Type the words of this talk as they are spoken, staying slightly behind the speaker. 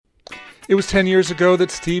It was 10 years ago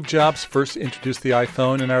that Steve Jobs first introduced the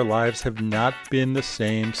iPhone, and our lives have not been the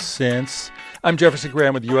same since. I'm Jefferson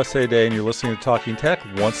Graham with USA Today, and you're listening to Talking Tech.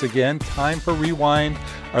 Once again, time for Rewind,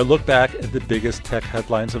 our look back at the biggest tech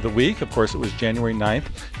headlines of the week. Of course, it was January 9th,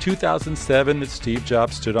 2007, that Steve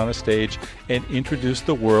Jobs stood on a stage and introduced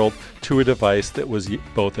the world to a device that was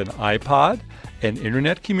both an iPod, an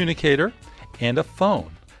internet communicator, and a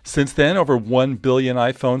phone. Since then, over 1 billion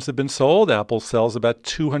iPhones have been sold. Apple sells about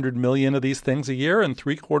 200 million of these things a year, and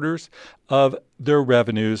 3/4 of their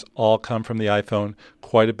revenues all come from the iPhone.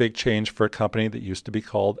 Quite a big change for a company that used to be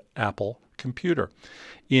called Apple Computer.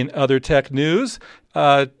 In other tech news,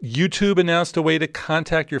 YouTube announced a way to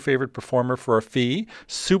contact your favorite performer for a fee.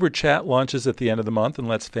 Super Chat launches at the end of the month and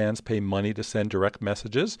lets fans pay money to send direct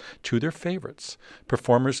messages to their favorites.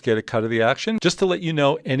 Performers get a cut of the action. Just to let you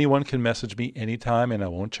know, anyone can message me anytime and I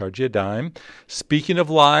won't charge you a dime. Speaking of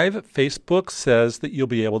live, Facebook says that you'll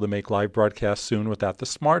be able to make live broadcasts soon without the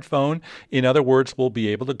smartphone. In other words, we'll be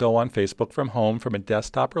able to go on Facebook from home, from a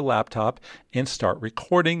desktop or laptop, and start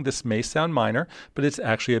recording. This may sound minor, but it's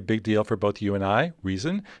actually a big deal for both you and I.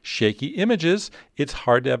 Reason, shaky images. It's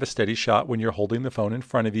hard to have a steady shot when you're holding the phone in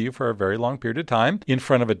front of you for a very long period of time. In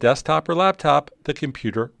front of a desktop or laptop, the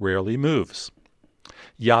computer rarely moves.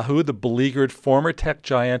 Yahoo, the beleaguered former tech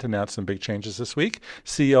giant, announced some big changes this week.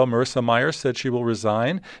 CEO Marissa Mayer said she will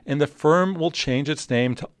resign, and the firm will change its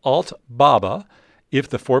name to Alibaba if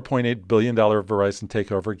the $4.8 billion Verizon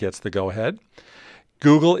takeover gets the go-ahead.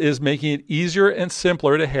 Google is making it easier and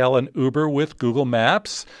simpler to hail an Uber with Google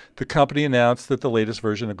Maps. The company announced that the latest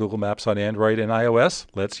version of Google Maps on Android and iOS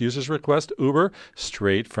lets users request Uber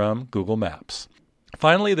straight from Google Maps.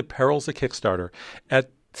 Finally, the perils of Kickstarter. At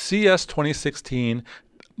CES 2016,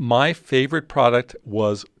 my favorite product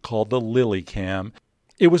was called the Lilycam.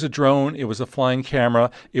 It was a drone. It was a flying camera.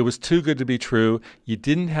 It was too good to be true. You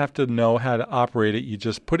didn't have to know how to operate it. You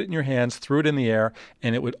just put it in your hands, threw it in the air,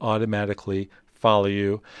 and it would automatically follow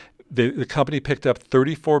you. The company picked up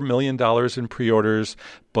 $34 million in pre-orders,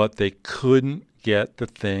 but they couldn't get the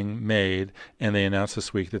thing made. And they announced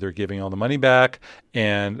this week that they're giving all the money back,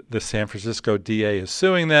 and the San Francisco DA is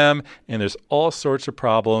suing them, and there's all sorts of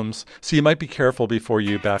problems. So you might be careful before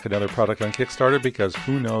you back another product on Kickstarter, because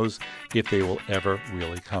who knows if they will ever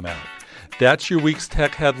really come out. That's your week's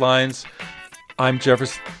tech headlines. I'm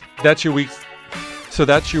Jefferson. That's your week's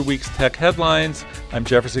tech headlines. I'm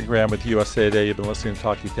Jefferson Graham with USA Today. You've been listening to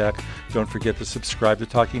Talking Tech. Don't forget to subscribe to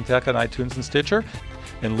Talking Tech on iTunes and Stitcher,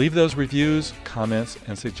 and leave those reviews, comments,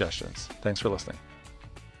 and suggestions. Thanks for listening.